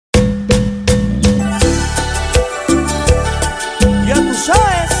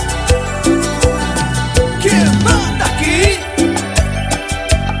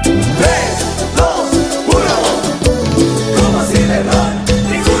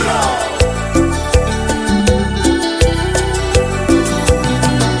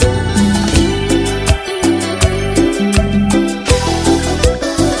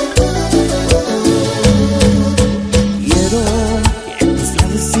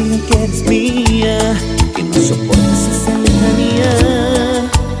que eres mía, que no soportes esa lejanía,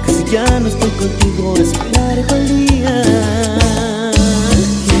 que si ya no estoy contigo es muy largo el día.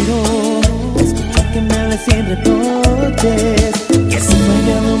 Quiero escuchar que me hables sin reproches, que si he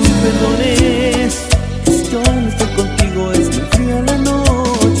fallado me perdones, que si yo no estoy contigo es muy fría la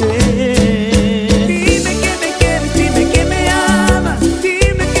noche. Dime que me quieres, dime que me amas,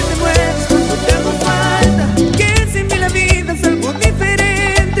 dime que me mueres cuando te hago falta, que sin mí la vida es algo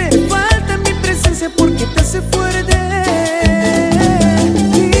diferente, te falta mi presencia porque te hace fuerte.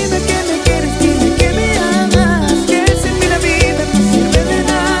 Dime que me quieres, dime que me amas, que sin mí la vida no sirve de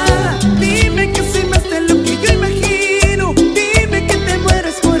nada, dime que soy más de lo que yo imagino, dime que te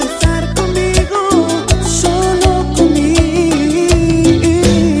mueres por estar conmigo, solo conmigo.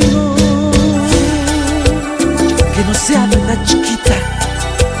 Que no sea verdad, chiquita,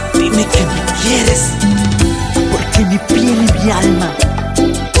 dime que me quieres, porque mi piel y mi alma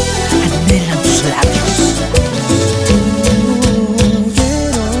anhelan